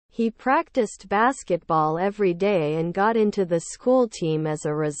He practiced basketball every day and got into the school team as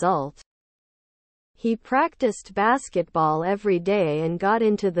a result. He practiced basketball every day and got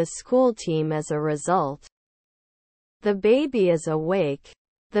into the school team as a result. The baby is awake.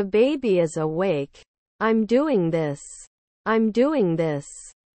 The baby is awake. I'm doing this. I'm doing this.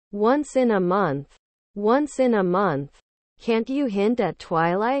 Once in a month. Once in a month. Can't you hint at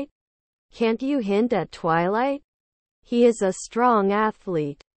twilight? Can't you hint at twilight? He is a strong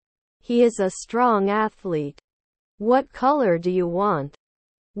athlete. He is a strong athlete. What color do you want?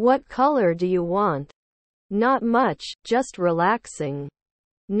 What color do you want? Not much, just relaxing.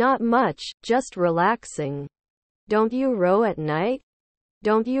 Not much, just relaxing. Don't you row at night?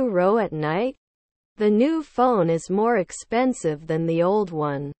 Don't you row at night? The new phone is more expensive than the old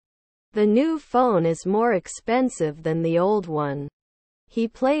one. The new phone is more expensive than the old one. He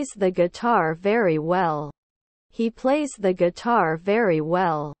plays the guitar very well. He plays the guitar very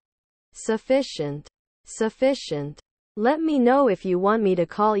well. Sufficient. Sufficient. Let me know if you want me to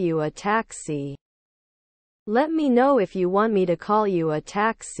call you a taxi. Let me know if you want me to call you a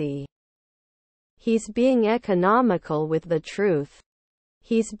taxi. He's being economical with the truth.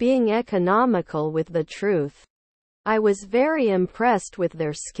 He's being economical with the truth. I was very impressed with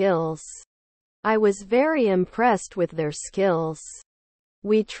their skills. I was very impressed with their skills.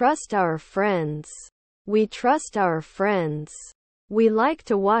 We trust our friends. We trust our friends. We like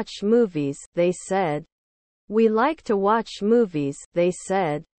to watch movies, they said. We like to watch movies, they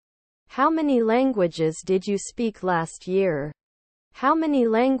said. How many languages did you speak last year? How many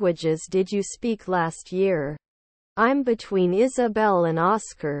languages did you speak last year? I'm between Isabel and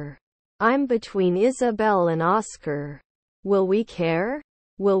Oscar. I'm between Isabel and Oscar. Will we care?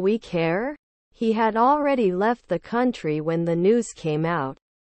 Will we care? He had already left the country when the news came out.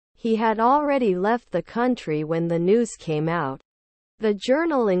 He had already left the country when the news came out. The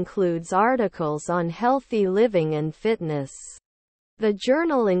journal includes articles on healthy living and fitness. The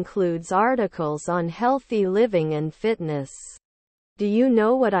journal includes articles on healthy living and fitness. Do you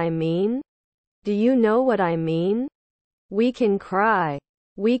know what I mean? Do you know what I mean? We can cry.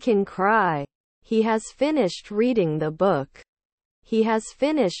 We can cry. He has finished reading the book. He has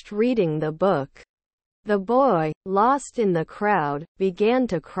finished reading the book. The boy, lost in the crowd, began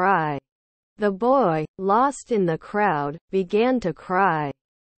to cry. The boy, lost in the crowd, began to cry.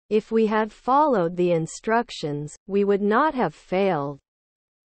 If we had followed the instructions, we would not have failed.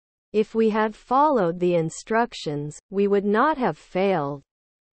 If we had followed the instructions, we would not have failed.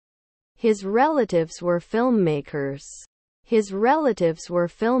 His relatives were filmmakers. His relatives were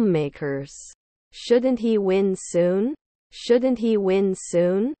filmmakers. Shouldn't he win soon? Shouldn't he win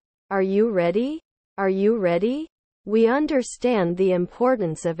soon? Are you ready? Are you ready? We understand the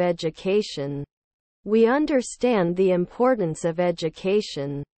importance of education. We understand the importance of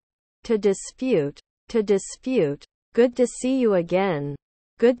education. To dispute. To dispute. Good to see you again.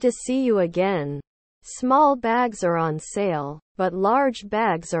 Good to see you again. Small bags are on sale, but large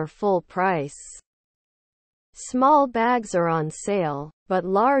bags are full price. Small bags are on sale, but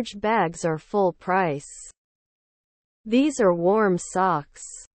large bags are full price. These are warm socks.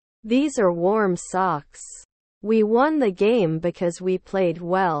 These are warm socks. We won the game because we played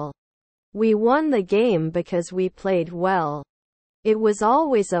well. We won the game because we played well. It was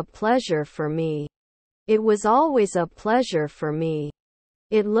always a pleasure for me. It was always a pleasure for me.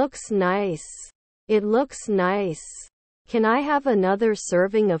 It looks nice. It looks nice. Can I have another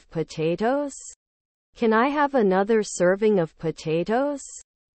serving of potatoes? Can I have another serving of potatoes?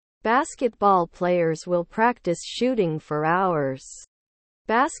 Basketball players will practice shooting for hours.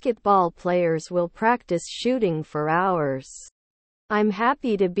 Basketball players will practice shooting for hours. I'm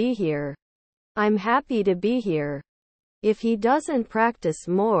happy to be here. I'm happy to be here. If he doesn't practice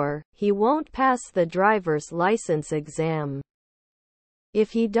more, he won't pass the driver's license exam.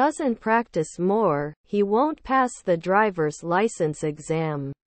 If he doesn't practice more, he won't pass the driver's license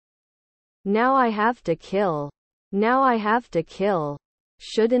exam. Now I have to kill. Now I have to kill.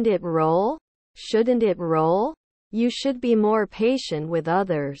 Shouldn't it roll? Shouldn't it roll? You should be more patient with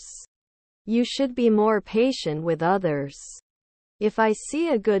others. You should be more patient with others. If I see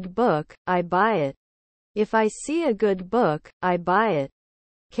a good book, I buy it. If I see a good book, I buy it.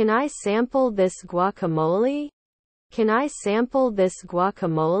 Can I sample this guacamole? Can I sample this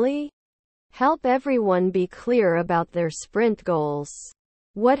guacamole? Help everyone be clear about their sprint goals.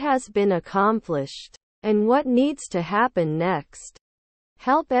 What has been accomplished, and what needs to happen next.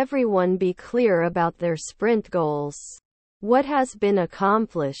 Help everyone be clear about their sprint goals. What has been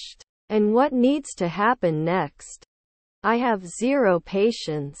accomplished, and what needs to happen next. I have zero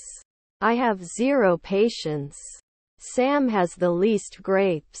patience. I have zero patience. Sam has the least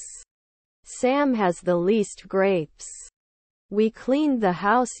grapes. Sam has the least grapes. We cleaned the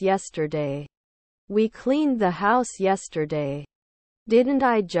house yesterday. We cleaned the house yesterday. Didn't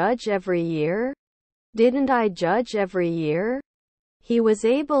I judge every year? Didn't I judge every year? He was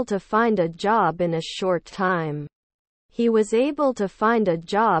able to find a job in a short time. He was able to find a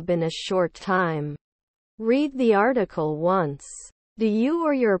job in a short time. Read the article once. Do you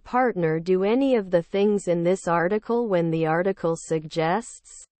or your partner do any of the things in this article when the article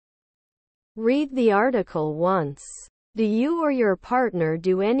suggests? Read the article once. Do you or your partner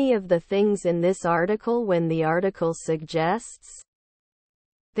do any of the things in this article when the article suggests?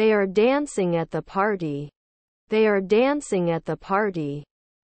 They are dancing at the party. They are dancing at the party.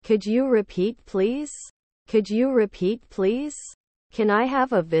 Could you repeat, please? Could you repeat, please? Can I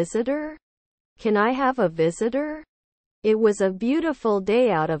have a visitor? Can I have a visitor? It was a beautiful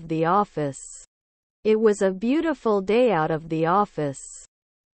day out of the office. It was a beautiful day out of the office.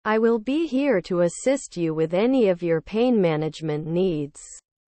 I will be here to assist you with any of your pain management needs.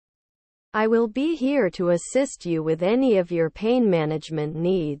 I will be here to assist you with any of your pain management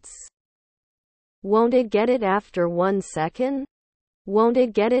needs. Won't it get it after 1 second? Won't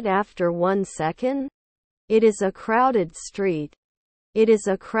it get it after 1 second? It is a crowded street. It is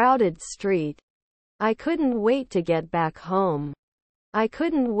a crowded street. I couldn't wait to get back home. I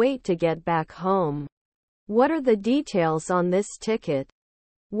couldn't wait to get back home. What are the details on this ticket?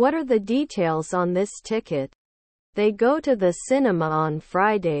 What are the details on this ticket? They go to the cinema on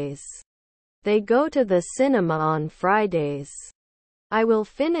Fridays. They go to the cinema on Fridays. I will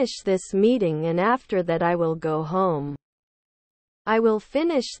finish this meeting and after that I will go home. I will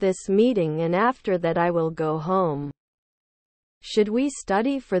finish this meeting and after that I will go home. Should we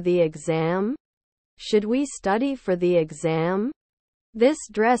study for the exam? Should we study for the exam? This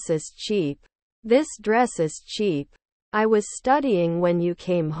dress is cheap. This dress is cheap. I was studying when you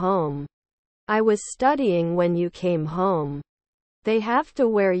came home. I was studying when you came home. They have to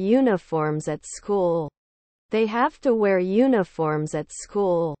wear uniforms at school. They have to wear uniforms at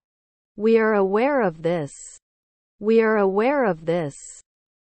school. We are aware of this. We are aware of this.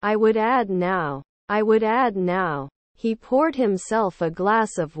 I would add now. I would add now. He poured himself a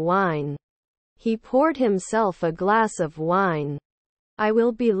glass of wine. He poured himself a glass of wine. I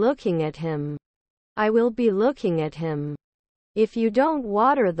will be looking at him. I will be looking at him. If you don't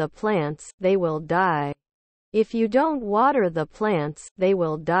water the plants, they will die. If you don't water the plants, they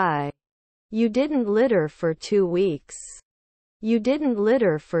will die. You didn't litter for 2 weeks. You didn't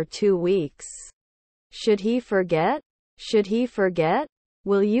litter for 2 weeks. Should he forget? Should he forget?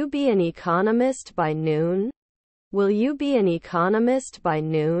 Will you be an economist by noon? Will you be an economist by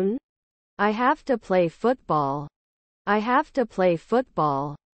noon? I have to play football. I have to play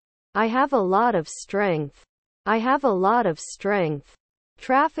football. I have a lot of strength. I have a lot of strength.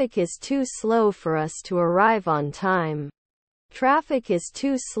 Traffic is too slow for us to arrive on time. Traffic is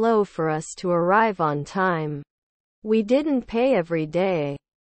too slow for us to arrive on time. We didn't pay every day.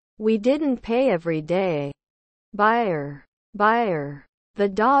 We didn't pay every day. Buyer. Buyer. The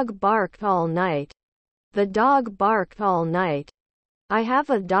dog barked all night. The dog barked all night. I have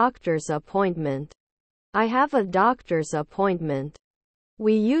a doctor's appointment. I have a doctor's appointment.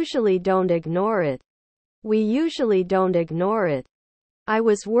 We usually don't ignore it. We usually don't ignore it. I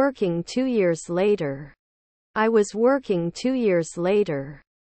was working 2 years later. I was working 2 years later.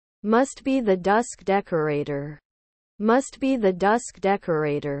 Must be the dusk decorator. Must be the dusk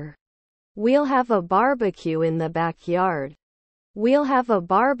decorator. We'll have a barbecue in the backyard. We'll have a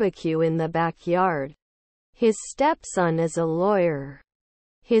barbecue in the backyard. His stepson is a lawyer.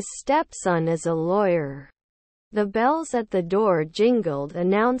 His stepson is a lawyer. The bells at the door jingled,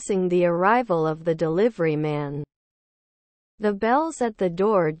 announcing the arrival of the delivery man. The bells at the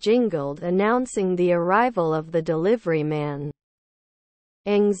door jingled, announcing the arrival of the delivery man.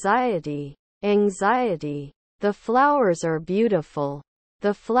 Anxiety. Anxiety. The flowers are beautiful.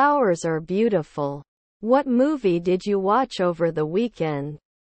 The flowers are beautiful. What movie did you watch over the weekend?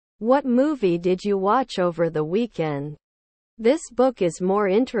 What movie did you watch over the weekend? This book is more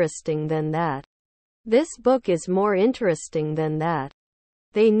interesting than that. This book is more interesting than that.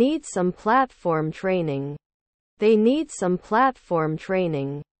 They need some platform training. They need some platform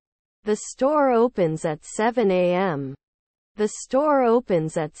training. The store opens at 7 a.m. The store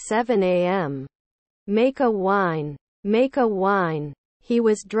opens at 7 a.m. Make a wine. Make a wine. He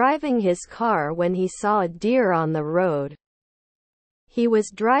was driving his car when he saw a deer on the road. He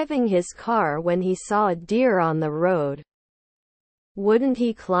was driving his car when he saw a deer on the road. Wouldn't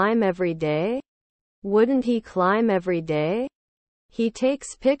he climb every day? Wouldn't he climb every day? He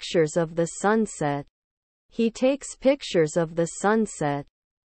takes pictures of the sunset. He takes pictures of the sunset.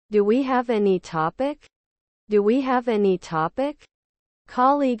 Do we have any topic? Do we have any topic?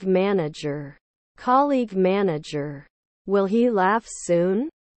 Colleague manager. Colleague manager. Will he laugh soon?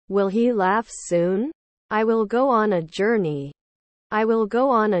 Will he laugh soon? I will go on a journey. I will go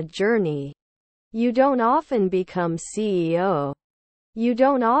on a journey. You don't often become CEO. You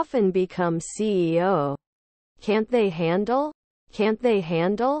don't often become CEO. Can't they handle? Can't they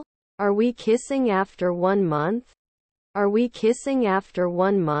handle? Are we kissing after 1 month? Are we kissing after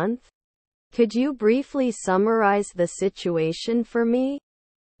 1 month? Could you briefly summarize the situation for me?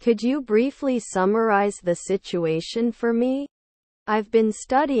 Could you briefly summarize the situation for me? I've been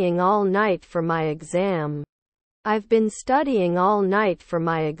studying all night for my exam. I've been studying all night for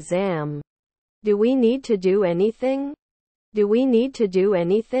my exam. Do we need to do anything? Do we need to do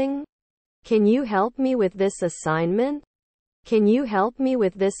anything? Can you help me with this assignment? Can you help me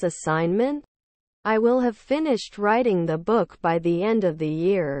with this assignment? I will have finished writing the book by the end of the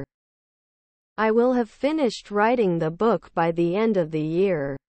year. I will have finished writing the book by the end of the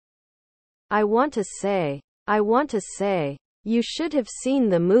year. I want to say, you should have seen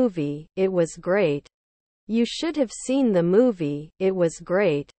the movie, it was great. You should have seen the movie, it was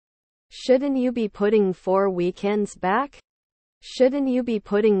great. Shouldn't you be putting 4 weekends back? Shouldn't you be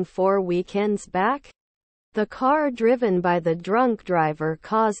putting 4 weekends back? The car driven by the drunk driver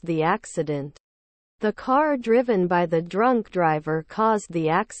caused the accident. The car driven by the drunk driver caused the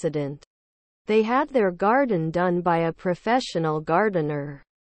accident. They had their garden done by a professional gardener.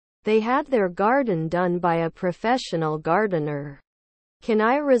 They had their garden done by a professional gardener. Can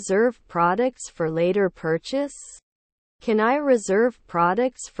I reserve products for later purchase? Can I reserve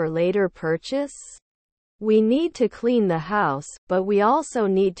products for later purchase? We need to clean the house, but we also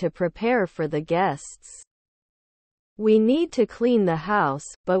need to prepare for the guests. We need to clean the house,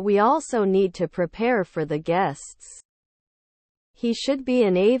 but we also need to prepare for the guests. He should be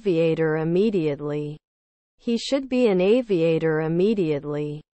an aviator immediately. He should be an aviator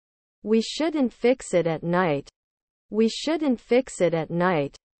immediately. We shouldn't fix it at night. We shouldn't fix it at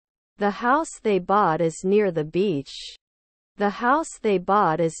night. The house they bought is near the beach. The house they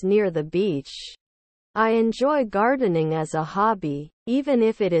bought is near the beach. I enjoy gardening as a hobby, even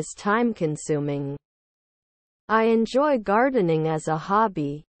if it is time-consuming. I enjoy gardening as a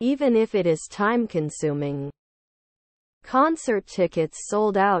hobby, even if it is time-consuming. Concert tickets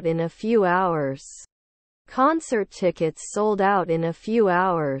sold out in a few hours. Concert tickets sold out in a few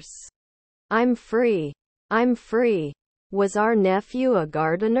hours. I'm free. I'm free. Was our nephew a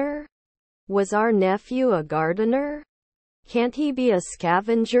gardener? Was our nephew a gardener? Can't he be a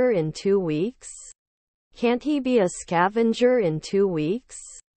scavenger in 2 weeks? Can't he be a scavenger in 2 weeks?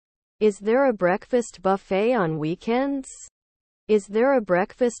 Is there a breakfast buffet on weekends? Is there a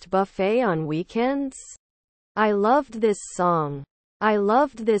breakfast buffet on weekends? I loved this song. I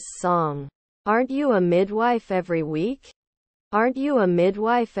loved this song. Aren't you a midwife every week? Aren't you a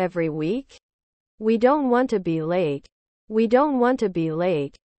midwife every week? We don't want to be late. We don't want to be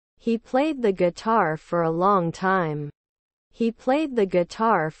late. He played the guitar for a long time. He played the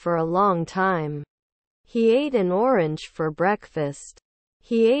guitar for a long time. He ate an orange for breakfast.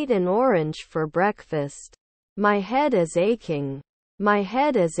 He ate an orange for breakfast. My head is aching. My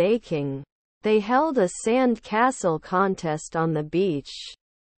head is aching. They held a sand castle contest on the beach.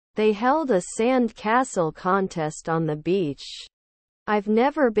 They held a sand castle contest on the beach. I've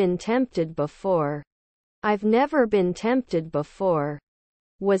never been tempted before. I've never been tempted before.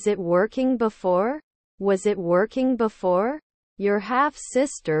 Was it working before? Was it working before? Your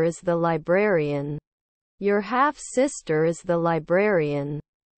half-sister is the librarian. Your half-sister is the librarian.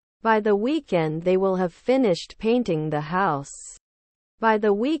 By the weekend they will have finished painting the house. By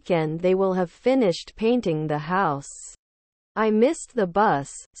the weekend they will have finished painting the house. I missed the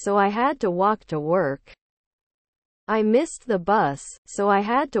bus, so I had to walk to work. I missed the bus, so I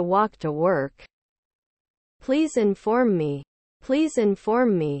had to walk to work. Please inform me. Please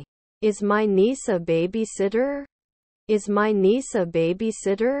inform me. Is my niece a babysitter? Is my niece a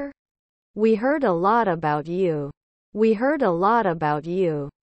babysitter? We heard a lot about you. We heard a lot about you.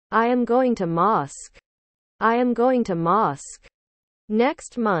 I am going to mosque. I am going to mosque.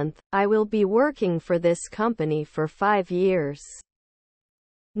 Next month, I will be working for this company for 5 years.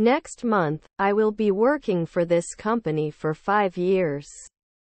 Next month, I will be working for this company for 5 years.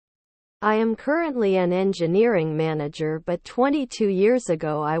 I am currently an engineering manager, but 22 years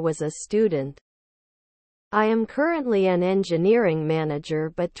ago I was a student. I am currently an engineering manager,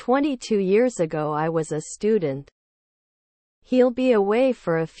 but 22 years ago I was a student. He'll be away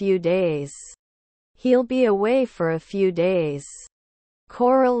for a few days. He'll be away for a few days.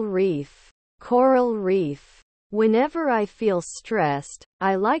 Coral reef. Coral reef. Whenever I feel stressed,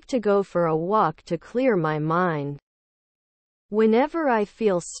 I like to go for a walk to clear my mind. Whenever I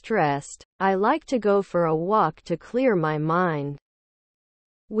feel stressed, I like to go for a walk to clear my mind.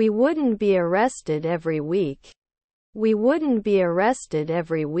 We wouldn't be arrested every week. We wouldn't be arrested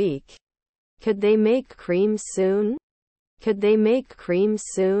every week. Could they make cream soon? Could they make cream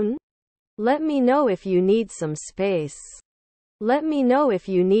soon? Let me know if you need some space. Let me know if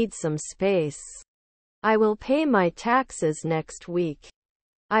you need some space. I will pay my taxes next week.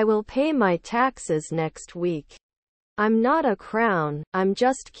 I will pay my taxes next week. I'm not a crown, I'm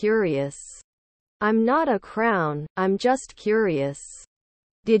just curious. I'm not a crown, I'm just curious.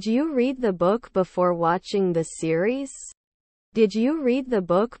 Did you read the book before watching the series? Did you read the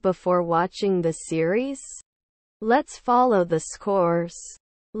book before watching the series? Let's follow the scores.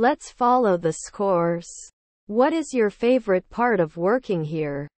 Let's follow the scores. What is your favorite part of working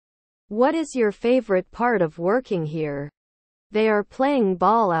here? What is your favorite part of working here? They are playing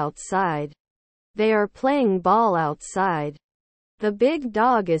ball outside. They are playing ball outside. The big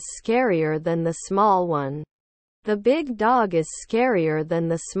dog is scarier than the small one. The big dog is scarier than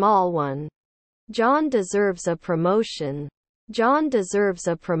the small one. John deserves a promotion. John deserves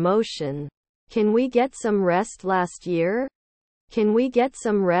a promotion. Can we get some rest last year? Can we get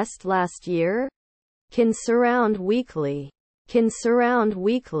some rest last year? Can surround weekly. Can surround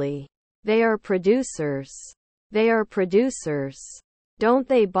weekly. They are producers. They are producers. Don't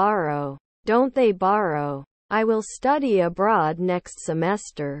they borrow? Don't they borrow? I will study abroad next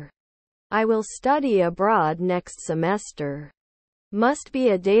semester. I will study abroad next semester. Must be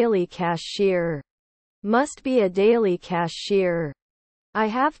a daily cashier. Must be a daily cashier. I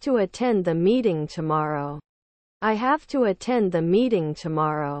have to attend the meeting tomorrow. I have to attend the meeting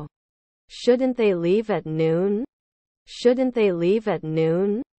tomorrow. Shouldn't they leave at noon? Shouldn't they leave at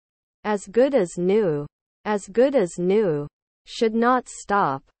noon? As good as new. As good as new. Should not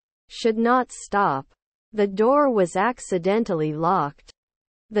stop. Should not stop. The door was accidentally locked.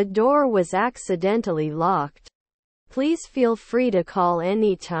 The door was accidentally locked. Please feel free to call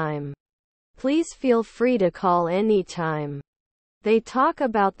anytime. Please feel free to call anytime. They talk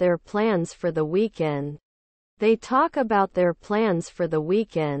about their plans for the weekend. They talk about their plans for the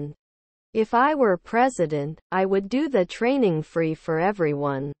weekend. If I were president, I would do the training free for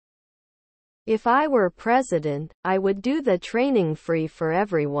everyone. If I were president, I would do the training free for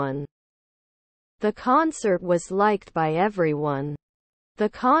everyone. The concert was liked by everyone. The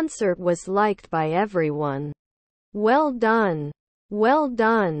concert was liked by everyone. Well done. Well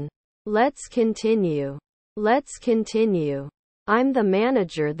done. Let's continue. Let's continue. I'm the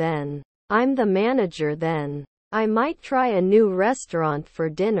manager then. I'm the manager then. I might try a new restaurant for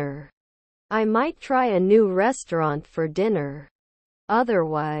dinner. I might try a new restaurant for dinner.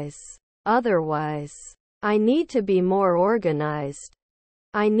 Otherwise. Otherwise. I need to be more organized.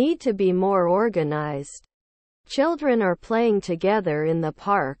 I need to be more organized. Children are playing together in the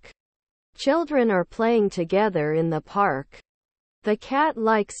park. Children are playing together in the park. The cat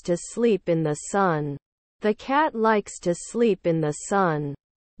likes to sleep in the sun. The cat likes to sleep in the sun.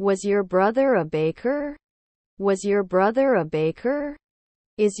 Was your brother a baker? Was your brother a baker?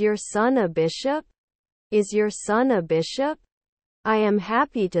 Is your son a bishop? Is your son a bishop? I am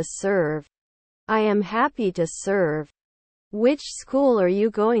happy to serve. I am happy to serve. Which school are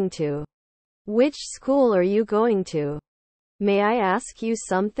you going to? Which school are you going to? May I ask you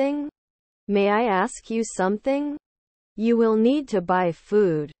something? May I ask you something? You will need to buy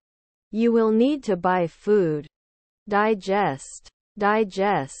food. You will need to buy food. Digest.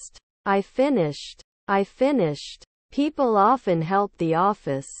 Digest. I finished. I finished. People often help the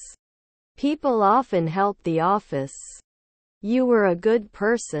office. People often help the office. You were a good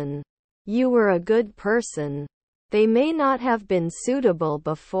person. You were a good person. They may not have been suitable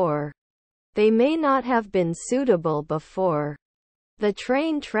before. They may not have been suitable before. The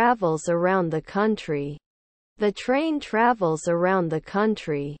train travels around the country. The train travels around the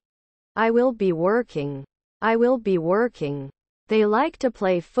country. I will be working. I will be working. They like to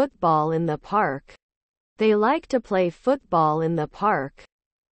play football in the park. They like to play football in the park.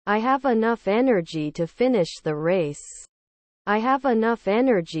 I have enough energy to finish the race. I have enough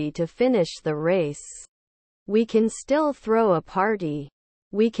energy to finish the race. We can still throw a party.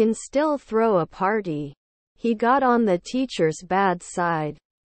 We can still throw a party. He got on the teacher's bad side.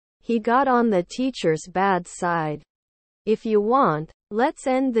 He got on the teacher's bad side. If you want, let's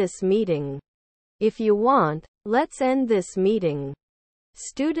end this meeting. If you want, let's end this meeting.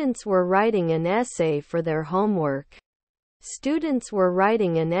 Students were writing an essay for their homework. Students were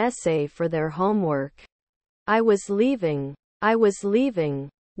writing an essay for their homework. I was leaving. I was leaving.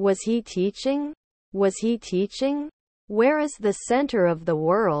 Was he teaching? Was he teaching? Where is the center of the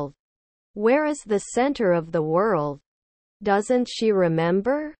world? Where is the center of the world? Doesn't she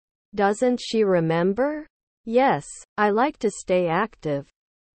remember? Doesn't she remember? Yes, I like to stay active.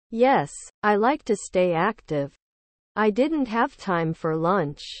 Yes, I like to stay active. I didn't have time for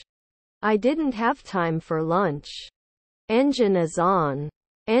lunch. I didn't have time for lunch. Engine is on.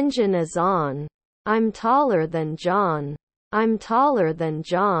 Engine is on. I'm taller than John. I'm taller than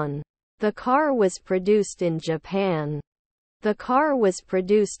John. The car was produced in Japan. The car was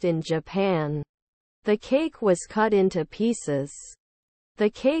produced in Japan. The cake was cut into pieces. The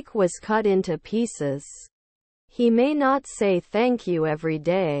cake was cut into pieces. He may not say thank you every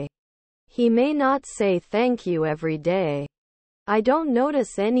day. He may not say thank you every day. I don't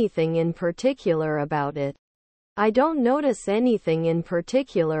notice anything in particular about it. I don't notice anything in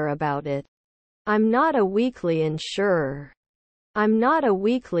particular about it. I'm not a weekly insurer. I'm not a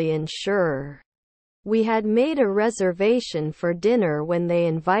weekly insurer. We had made a reservation for dinner when they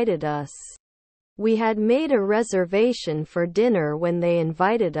invited us. We had made a reservation for dinner when they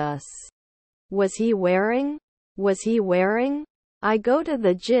invited us. Was he wearing? Was he wearing? I go to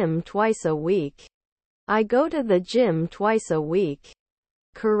the gym twice a week. I go to the gym twice a week.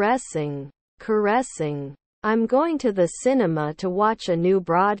 Caressing. Caressing. I'm going to the cinema to watch a new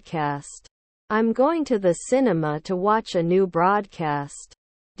broadcast. I'm going to the cinema to watch a new broadcast.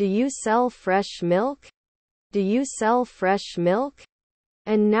 Do you sell fresh milk? Do you sell fresh milk?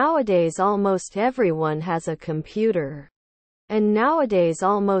 And nowadays almost everyone has a computer. And nowadays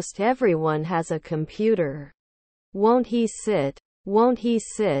almost everyone has a computer. Won't he sit? Won't he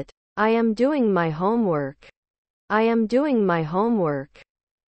sit? I am doing my homework. I am doing my homework.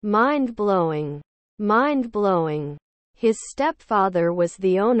 Mind-blowing. Mind-blowing. His stepfather was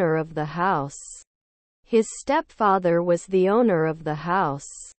the owner of the house. His stepfather was the owner of the house.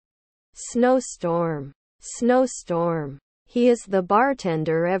 Snowstorm. Snowstorm. He is the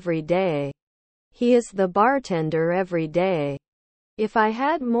bartender every day. He is the bartender every day. If I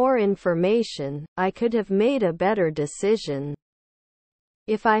had more information, I could have made a better decision.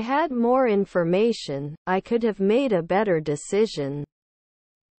 If I had more information, I could have made a better decision.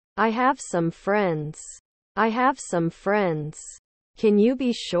 I have some friends. I have some friends. Can you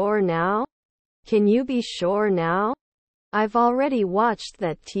be sure now? Can you be sure now? I've already watched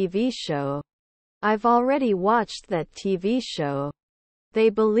that TV show. I've already watched that TV show. They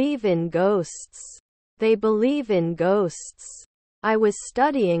believe in ghosts. They believe in ghosts. I was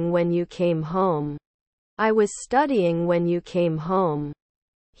studying when you came home. I was studying when you came home.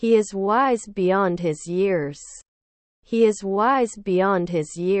 He is wise beyond his years. He is wise beyond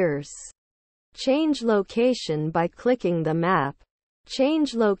his years. Change location by clicking the map.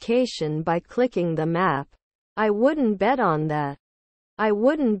 Change location by clicking the map. I wouldn't bet on that. I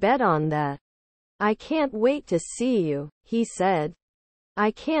wouldn't bet on that. I can't wait to see you, he said. I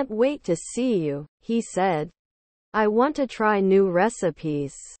can't wait to see you, he said. I want to try new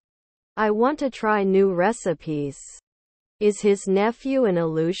recipes. I want to try new recipes. Is his nephew an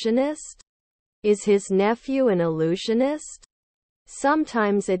illusionist? Is his nephew an illusionist?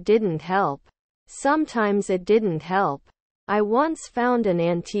 Sometimes it didn't help. Sometimes it didn't help. I once found an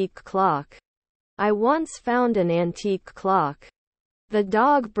antique clock. I once found an antique clock. The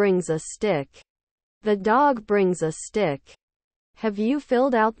dog brings a stick. The dog brings a stick. Have you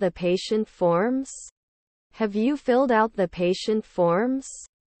filled out the patient forms? Have you filled out the patient forms?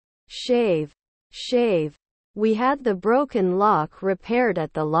 Shave. Shave. We had the broken lock repaired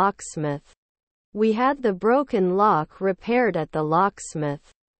at the locksmith. We had the broken lock repaired at the locksmith.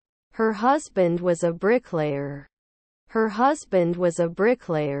 Her husband was a bricklayer. Her husband was a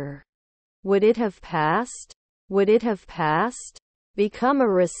bricklayer. Would it have passed? Would it have passed? Become a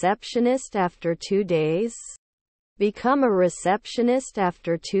receptionist after 2 days? Become a receptionist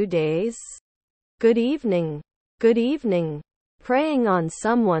after 2 days? Good evening. Good evening. Preying on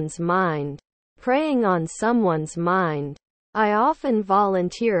someone's mind. Preying on someone's mind. I often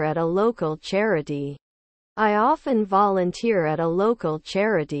volunteer at a local charity. I often volunteer at a local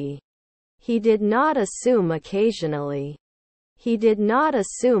charity. He did not assume occasionally. He did not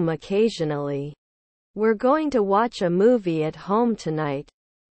assume occasionally. We're going to watch a movie at home tonight.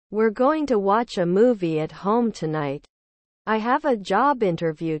 We're going to watch a movie at home tonight. I have a job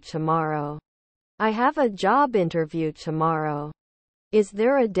interview tomorrow. I have a job interview tomorrow. Is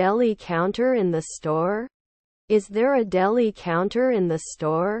there a deli counter in the store? Is there a deli counter in the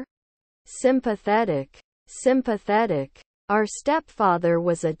store? Sympathetic. Sympathetic. Our stepfather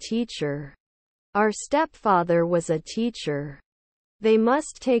was a teacher. Our stepfather was a teacher. They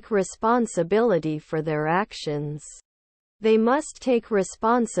must take responsibility for their actions. They must take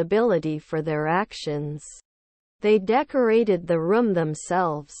responsibility for their actions. They decorated the room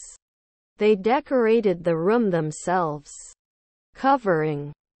themselves. They decorated the room themselves.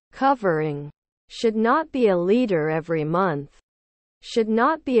 Covering. Covering. Should not be a leader every month. Should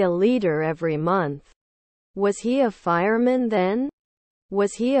not be a leader every month. Was he a fireman then?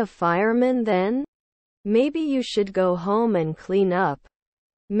 Was he a fireman then? Maybe you should go home and clean up.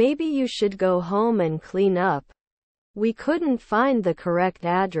 Maybe you should go home and clean up. We couldn't find the correct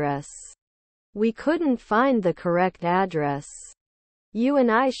address. We couldn't find the correct address. You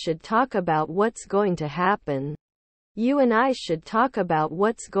and I should talk about what's going to happen. You and I should talk about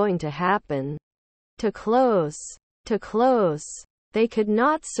what's going to happen. To close. To close. They could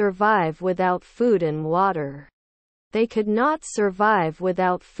not survive without food and water. They could not survive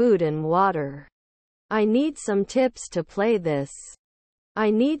without food and water. I need some tips to play this. I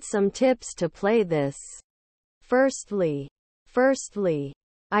need some tips to play this. Firstly,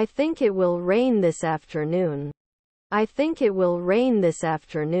 I think it will rain this afternoon. I think it will rain this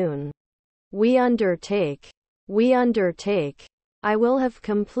afternoon. We undertake. I will have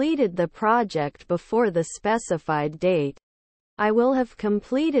completed the project before the specified date. I will have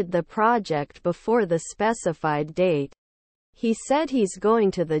completed the project before the specified date. He said he's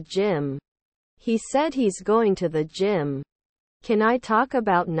going to the gym. He said he's going to the gym. Can I talk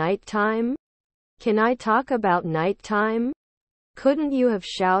about nighttime? Can I talk about nighttime? Couldn't you have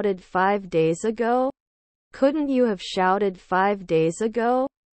shouted 5 days ago? Couldn't you have shouted 5 days ago?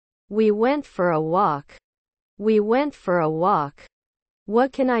 We went for a walk. We went for a walk.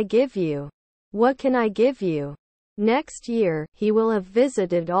 What can I give you? What can I give you? Next year, he will have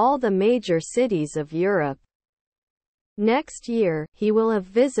visited all the major cities of Europe. Next year, he will have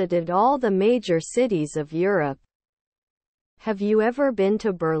visited all the major cities of Europe. Have you ever been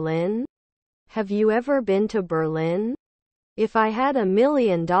to Berlin? Have you ever been to Berlin? If I had $1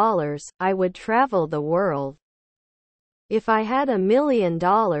 million, I would travel the world. If I had $1 million,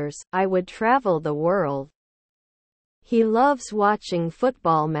 I would travel the world. He loves watching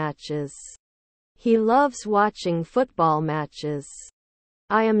football matches. He loves watching football matches.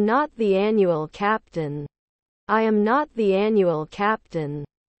 I am not the annual captain. I am not the annual captain.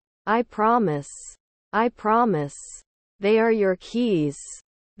 I promise. I promise. They are your keys.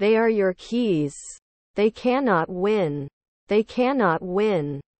 They are your keys. They cannot win. They cannot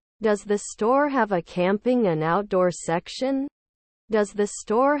win. Does the store have a camping and outdoor section? Does the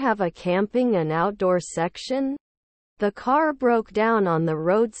store have a camping and outdoor section? The car broke down on the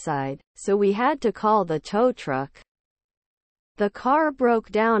roadside, so we had to call the tow truck. The car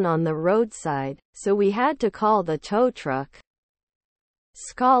broke down on the roadside, so we had to call the tow truck.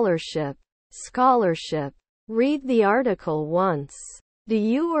 Scholarship. Scholarship. Read the article once. Do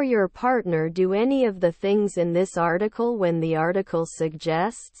you or your partner do any of the things in this article when the article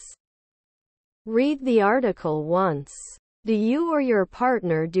suggests? Read the article once. Do you or your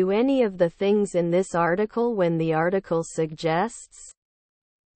partner do any of the things in this article when the article suggests?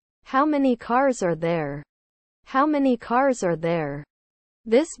 How many cars are there? How many cars are there?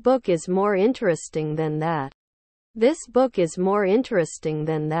 This book is more interesting than that. This book is more interesting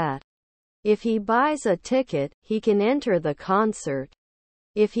than that. If he buys a ticket, he can enter the concert.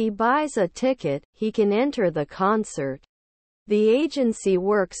 If he buys a ticket, he can enter the concert. The agency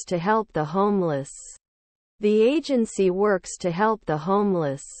works to help the homeless. The agency works to help the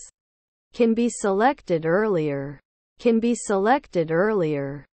homeless. Can be selected earlier. Can be selected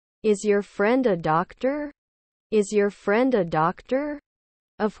earlier. Is your friend a doctor? Is your friend a doctor?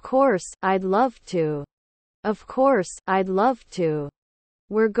 Of course, I'd love to. Of course, I'd love to.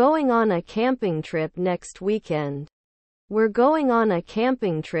 We're going on a camping trip next weekend. We're going on a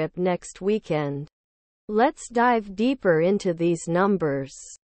camping trip next weekend. Let's dive deeper into these numbers.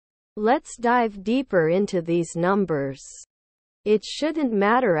 Let's dive deeper into these numbers. It shouldn't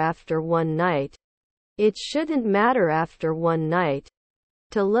matter after one night. It shouldn't matter after one night.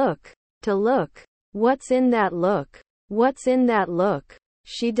 To look. To look. What's in that look? What's in that look?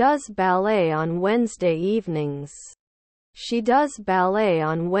 She does ballet on Wednesday evenings. She does ballet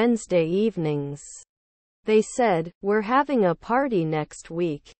on Wednesday evenings. They said, we're having a party next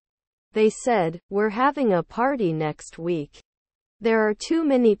week. They said, we're having a party next week. There are too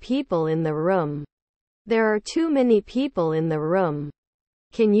many people in the room. There are too many people in the room.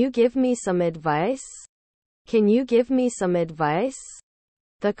 Can you give me some advice? Can you give me some advice?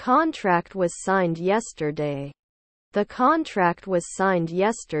 The contract was signed yesterday. The contract was signed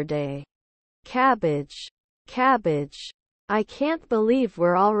yesterday. Cabbage. Cabbage. I can't believe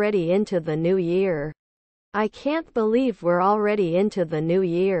we're already into the new year. I can't believe we're already into the new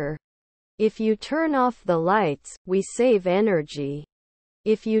year. If you turn off the lights, we save energy.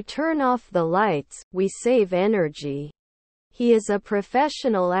 If you turn off the lights, we save energy. He is a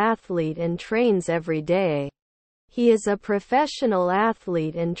professional athlete and trains every day. He is a professional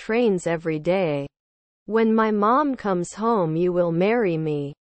athlete and trains every day. When my mom comes home, you will marry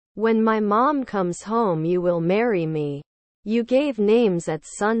me. When my mom comes home, you will marry me. You gave names at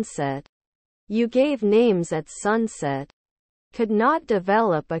sunset. You gave names at sunset. Could not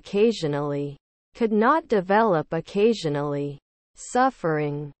develop occasionally. Could not develop occasionally.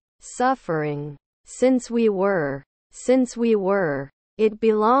 Suffering. Suffering. Since we were. Since we were. It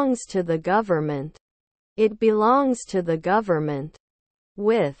belongs to the government. It belongs to the government.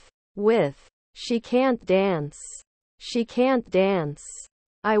 With. She can't dance. She can't dance.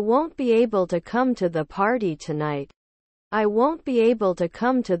 I won't be able to come to the party tonight. I won't be able to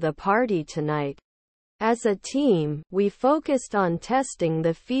come to the party tonight. As a team, we focused on testing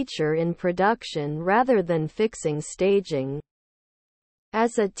the feature in production rather than fixing staging.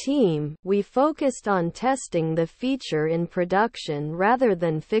 As a team, we focused on testing the feature in production rather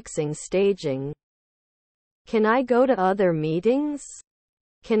than fixing staging. Can I go to other meetings?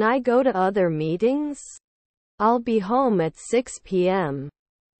 Can I go to other meetings? I'll be home at 6 p.m.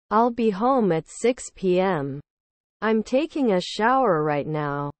 I'll be home at 6 p.m. I'm taking a shower right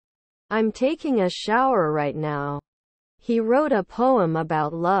now. I'm taking a shower right now. He wrote a poem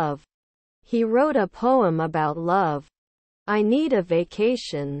about love. He wrote a poem about love. I need a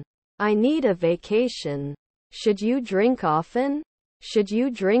vacation. I need a vacation. Should you drink often? Should you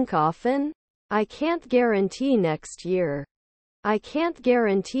drink often? I can't guarantee next year. I can't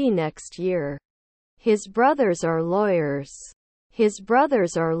guarantee next year. His brothers are lawyers. His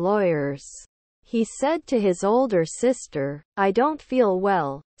brothers are lawyers. He said to his older sister, I don't feel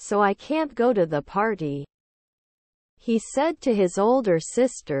well, so I can't go to the party. He said to his older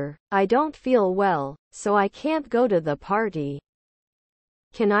sister, I don't feel well, so I can't go to the party.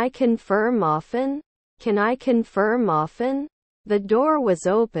 Can I confirm often? Can I confirm often? The door was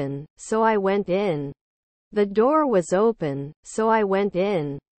open, so I went in. The door was open, so I went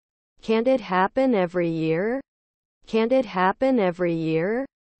in. Can't it happen every year? Can't it happen every year?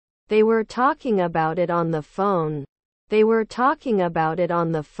 They were talking about it on the phone. They were talking about it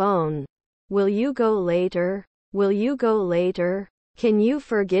on the phone. Will you go later? Will you go later? Can you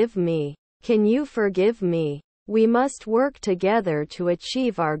forgive me? Can you forgive me? We must work together to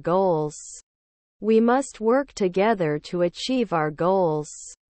achieve our goals. We must work together to achieve our goals.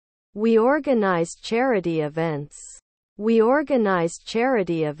 We organized charity events. We organized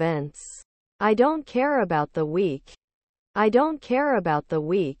charity events. I don't care about the week. I don't care about the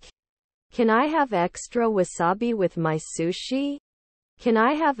week. Can I have extra wasabi with my sushi? Can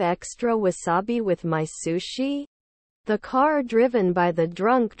I have extra wasabi with my sushi? The car driven by the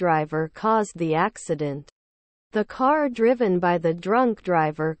drunk driver caused the accident. The car driven by the drunk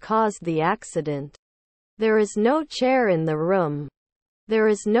driver caused the accident. There is no chair in the room. There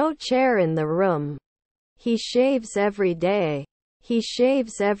is no chair in the room. He shaves every day. He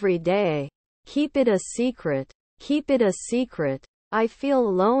shaves every day. Keep it a secret. Keep it a secret. I feel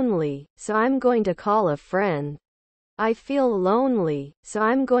lonely, so I'm going to call a friend. I feel lonely, so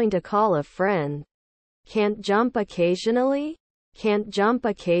I'm going to call a friend. Can't jump occasionally? Can't jump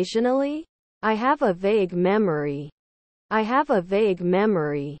occasionally? I have a vague memory. I have a vague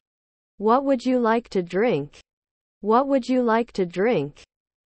memory. What would you like to drink? What would you like to drink?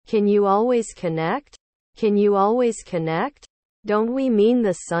 Can you always connect? Can you always connect? Don't we mean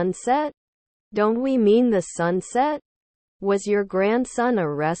the sunset? Don't we mean the sunset? Was your grandson a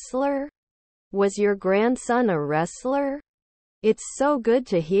wrestler? Was your grandson a wrestler? It's so good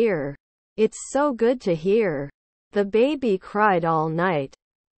to hear. It's so good to hear. The baby cried all night.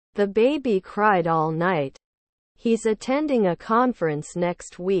 The baby cried all night. He's attending a conference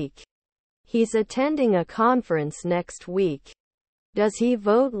next week. He's attending a conference next week. Does he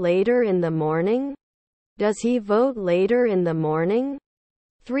vote later in the morning? Does he vote later in the morning?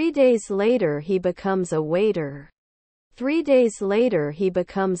 3 days later he becomes a waiter. 3 days later he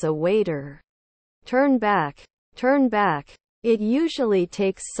becomes a waiter. Turn back. Turn back. It usually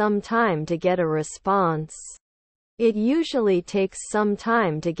takes some time to get a response. It usually takes some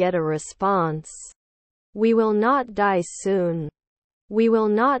time to get a response. We will not die soon. We will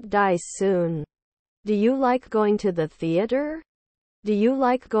not die soon. Do you like going to the theater? Do you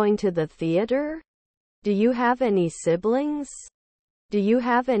like going to the theater? Do you have any siblings? Do you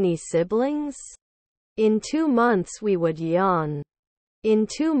have any siblings? In 2 months we would yawn. In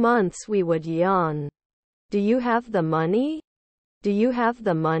 2 months we would yawn. Do you have the money? Do you have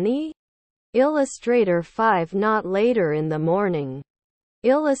the money? Illustrator 5. Not later in the morning.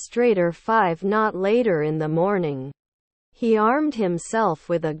 Illustrator 5. Not later in the morning. He armed himself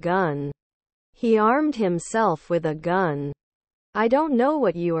with a gun. He armed himself with a gun. I don't know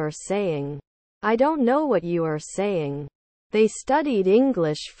what you are saying. I don't know what you are saying. They studied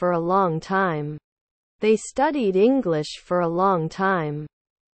English for a long time. They studied English for a long time.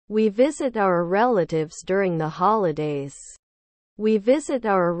 We visit our relatives during the holidays. We visit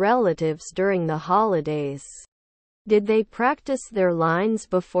our relatives during the holidays. Did they practice their lines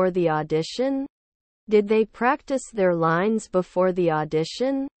before the audition? Did they practice their lines before the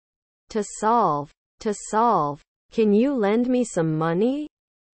audition? To solve. To solve. Can you lend me some money?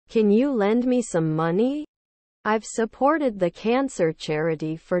 Can you lend me some money? I've supported the cancer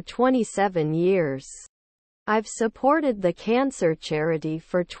charity for 27 years. I've supported the cancer charity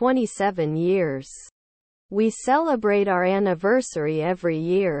for 27 years. We celebrate our anniversary every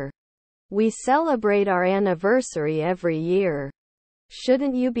year. We celebrate our anniversary every year.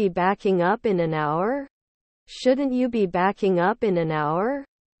 Shouldn't you be backing up in an hour? Shouldn't you be backing up in an hour?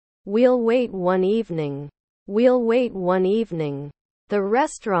 We'll wait one evening. We'll wait one evening. The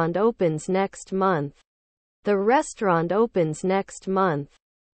restaurant opens next month. The restaurant opens next month.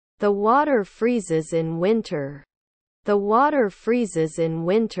 The water freezes in winter. The water freezes in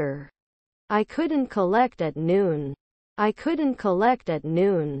winter. I couldn't collect at noon. I couldn't collect at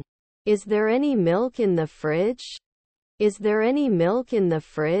noon. Is there any milk in the fridge? Is there any milk in the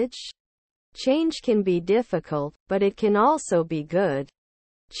fridge? Change can be difficult, but it can also be good.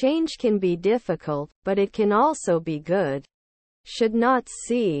 Change can be difficult, but it can also be good. Should not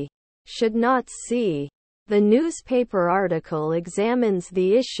see. Should not see. The newspaper article examines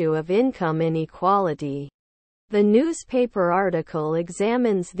the issue of income inequality. The newspaper article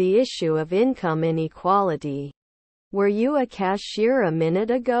examines the issue of income inequality. Were you a cashier a minute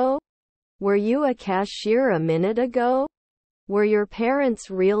ago? Were you a cashier a minute ago? Were your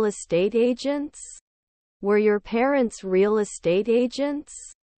parents real estate agents? Were your parents real estate agents?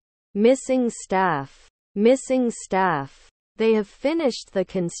 Missing staff. Missing staff. They have finished the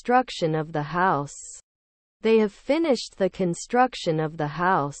construction of the house. They have finished the construction of the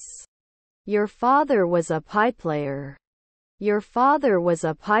house. Your father was a pipelayer. Your father was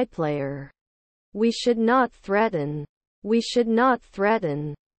a pipelayer. We should not threaten. We should not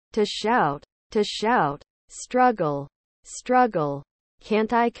threaten. To shout. To shout. Struggle. Struggle.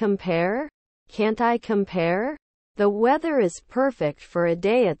 Can't I compare? Can't I compare? The weather is perfect for a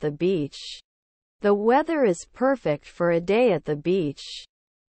day at the beach. The weather is perfect for a day at the beach.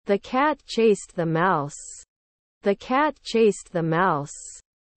 The cat chased the mouse. The cat chased the mouse.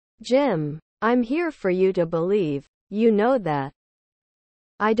 Jim, I'm here for you to believe. You know that.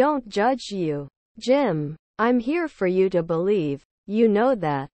 I don't judge you. Jim, I'm here for you to believe. You know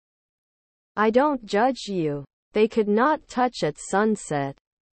that. I don't judge you. They could not touch at sunset.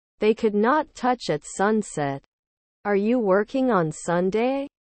 They could not touch at sunset. Are you working on Sunday?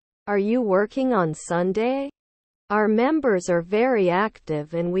 Are you working on Sunday? Our members are very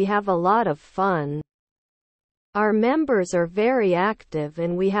active and we have a lot of fun. Our members are very active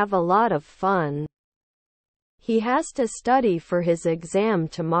and we have a lot of fun. He has to study for his exam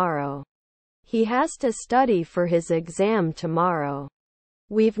tomorrow. He has to study for his exam tomorrow.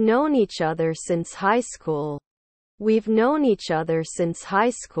 We've known each other since high school. We've known each other since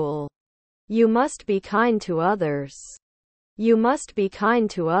high school. You must be kind to others. You must be kind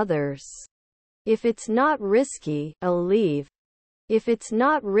to others. If it's not risky, I'll leave. If it's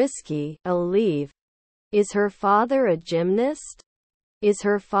not risky, I'll leave. Is her father a gymnast? Is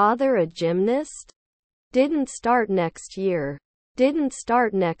her father a gymnast? Didn't start next year. Didn't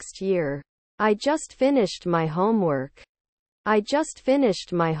start next year. I just finished my homework. I just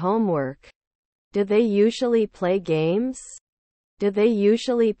finished my homework. Do they usually play games? Do they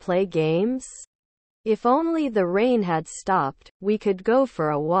usually play games? If only the rain had stopped, we could go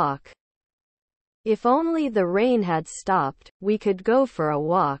for a walk. If only the rain had stopped, we could go for a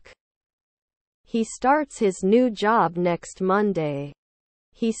walk. He starts his new job next Monday.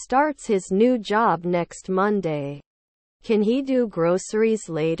 He starts his new job next Monday. Can he do groceries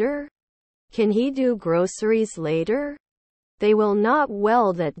later? Can he do groceries later? They will not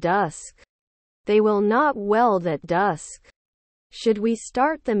weld at dusk. They will not weld at dusk. Should we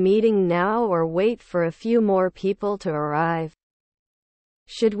start the meeting now or wait for a few more people to arrive?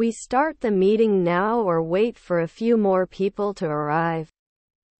 Should we start the meeting now or wait for a few more people to arrive?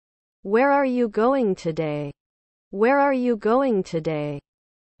 Where are you going today? Where are you going today?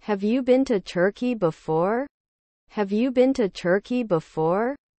 Have you been to Turkey before? Have you been to Turkey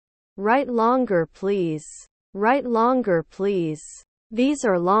before? Write longer, please. Write longer, please. These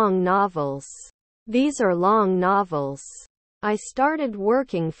are long novels. These are long novels. I started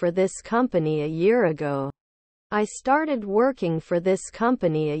working for this company a year ago. I started working for this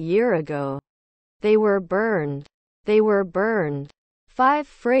company a year ago. They were burned. They were burned. 5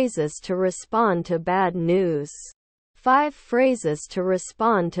 phrases to respond to bad news. 5 phrases to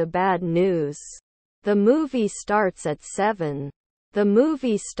respond to bad news. The movie starts at 7. The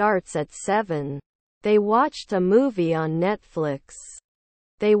movie starts at 7. They watched a movie on Netflix.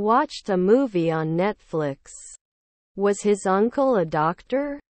 They watched a movie on Netflix. Was his uncle a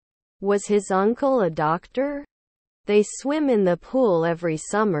doctor? Was his uncle a doctor? They swim in the pool every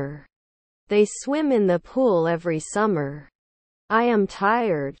summer. They swim in the pool every summer. I am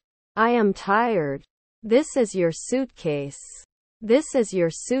tired. I am tired. This is your suitcase. This is your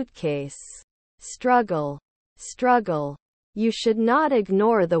suitcase. Struggle. Struggle. You should not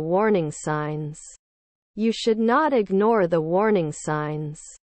ignore the warning signs. You should not ignore the warning signs.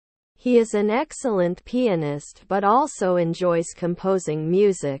 He is an excellent pianist but also enjoys composing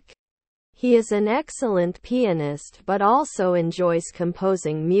music. He is an excellent pianist but also enjoys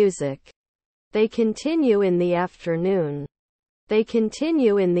composing music. They continue in the afternoon. They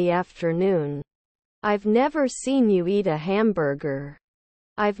continue in the afternoon. I've never seen you eat a hamburger.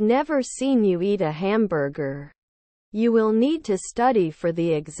 I've never seen you eat a hamburger. You will need to study for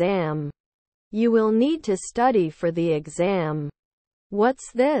the exam. You will need to study for the exam.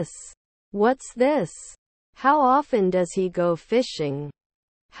 What's this? What's this? How often does he go fishing?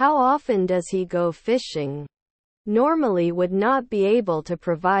 How often does he go fishing? Normally would not be able to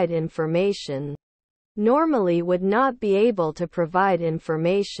provide information. Normally would not be able to provide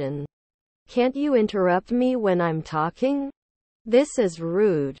information. Can't you interrupt me when I'm talking? This is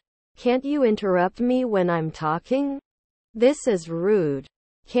rude. Can't you interrupt me when I'm talking? This is rude.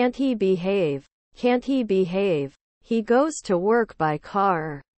 Can't he behave? Can't he behave? He goes to work by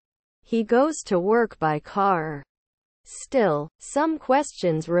car. He goes to work by car. Still, some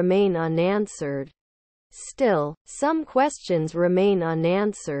questions remain unanswered. Still, some questions remain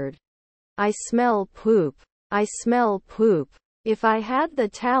unanswered. I smell poop. I smell poop. If I had the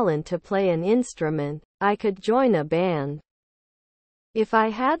talent to play an instrument, I could join a band. If I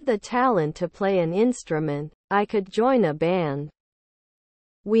had the talent to play an instrument, I could join a band.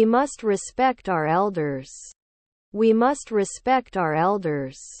 We must respect our elders. We must respect our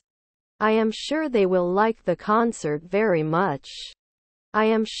elders. I am sure they will like the concert very much. I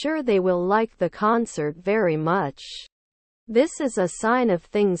am sure they will like the concert very much. This is a sign of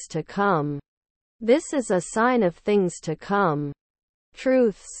things to come. This is a sign of things to come.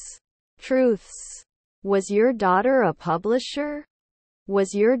 Truths. Truths. Was your daughter a publisher?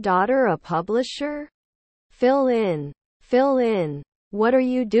 Was your daughter a publisher? Fill in. Fill in. What are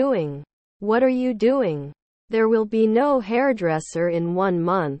you doing? What are you doing? There will be no hairdresser in 1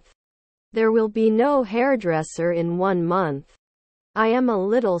 month. There will be no hairdresser in 1 month. I am a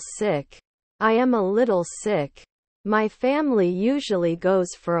little sick. I am a little sick. My family usually goes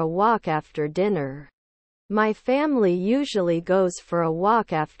for a walk after dinner. My family usually goes for a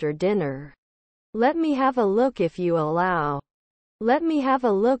walk after dinner. Let me have a look if you allow. Let me have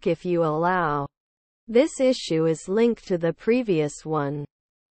a look if you allow. This issue is linked to the previous one.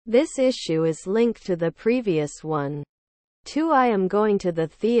 This issue is linked to the previous one. 2. I am going to the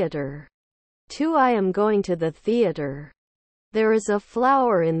theater. 2. I am going to the theater. There is a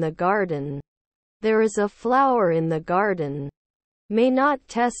flower in the garden. There is a flower in the garden. May not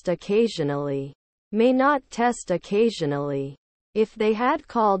test occasionally. May not test occasionally. If they had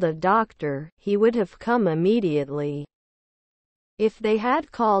called a doctor, he would have come immediately. If they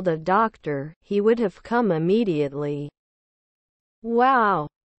had called a doctor, he would have come immediately. Wow.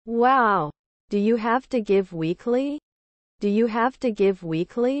 Wow. Do you have to give weekly? Do you have to give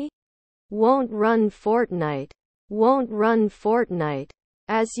weekly? Won't run fortnight. Won't run fortnight.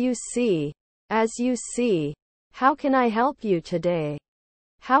 As you see. As you see. How can I help you today?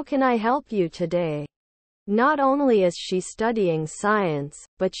 How can I help you today? Not only is she studying science,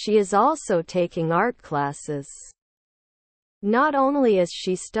 but she is also taking art classes. Not only is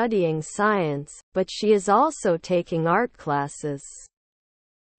she studying science, but she is also taking art classes.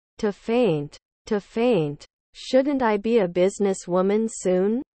 To faint. To faint. Shouldn't I be a businesswoman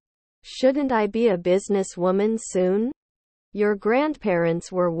soon? Shouldn't I be a businesswoman soon? Your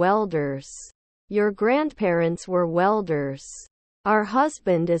grandparents were welders. Your grandparents were welders. Our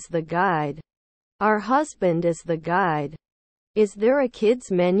husband is the guide. Our husband is the guide. Is there a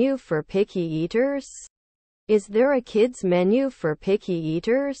kids menu for picky eaters? Is there a kids menu for picky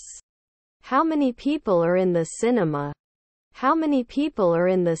eaters? How many people are in the cinema? How many people are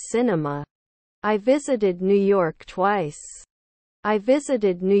in the cinema? I visited New York twice. I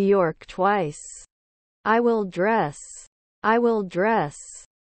visited New York twice. I will dress. I will dress.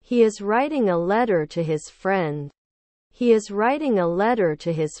 He is writing a letter to his friend. He is writing a letter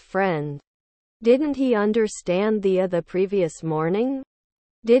to his friend. Didn't he understand the previous morning?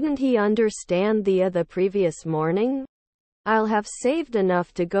 Didn't he understand the previous morning? I'll have saved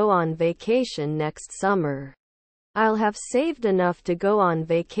enough to go on vacation next summer. I'll have saved enough to go on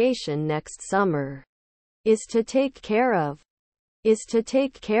vacation next summer. Is to take care of. Is to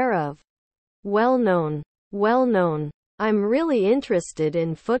take care of. Well known. Well known. I'm really interested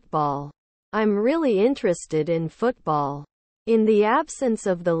in football. I'm really interested in football. In the absence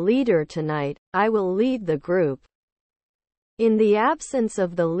of the leader tonight, I will lead the group. In the absence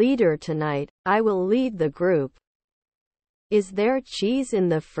of the leader tonight, I will lead the group. Is there cheese in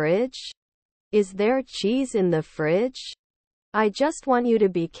the fridge? Is there cheese in the fridge? I just want you to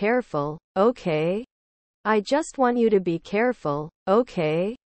be careful, okay? I just want you to be careful,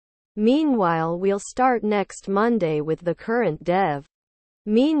 okay? Meanwhile, we'll start next Monday with the current dev.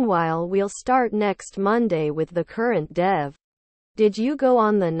 Meanwhile, we'll start next Monday with the current dev. Did you go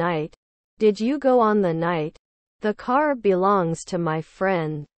on the night? Did you go on the night? The car belongs to my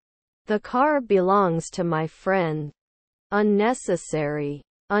friend. The car belongs to my friend. Unnecessary.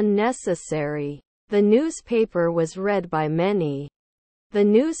 Unnecessary. The newspaper was read by many. The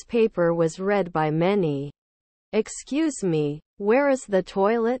newspaper was read by many. Excuse me, where is the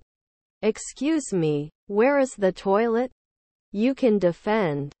toilet? Excuse me, where is the toilet? You can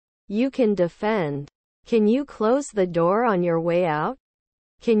defend. You can defend. Can you close the door on your way out?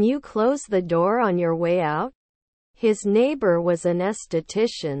 Can you close the door on your way out? His neighbor was an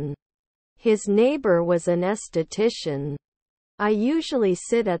esthetician. His neighbor was an esthetician. I usually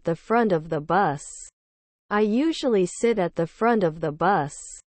sit at the front of the bus. I usually sit at the front of the bus.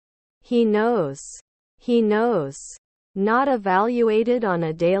 He knows. He knows. Not evaluated on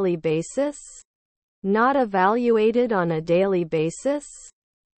a daily basis? Not evaluated on a daily basis?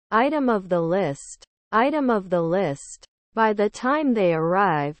 Item of the list. Item of the list. By the time they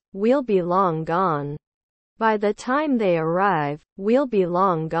arrive, we'll be long gone. By the time they arrive, we'll be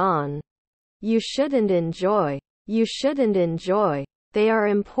long gone. You shouldn't enjoy. You shouldn't enjoy. They are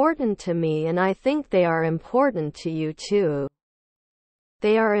important to me and I think they are important to you too.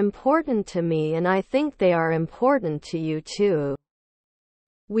 They are important to me and I think they are important to you too.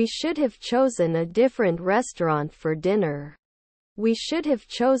 We should have chosen a different restaurant for dinner. We should have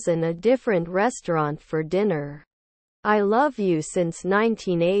chosen a different restaurant for dinner. I love you since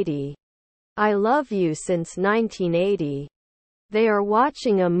 1980. I love you since 1980. They are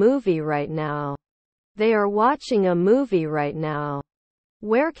watching a movie right now. They are watching a movie right now.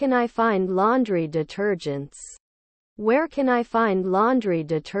 Where can I find laundry detergents? Where can I find laundry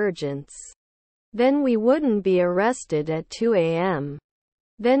detergents? Then we wouldn't be arrested at 2 a.m.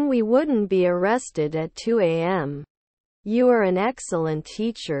 Then we wouldn't be arrested at 2 a.m. You are an excellent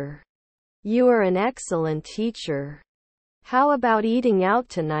teacher. You are an excellent teacher. How about eating out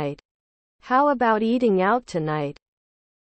tonight? How about eating out tonight?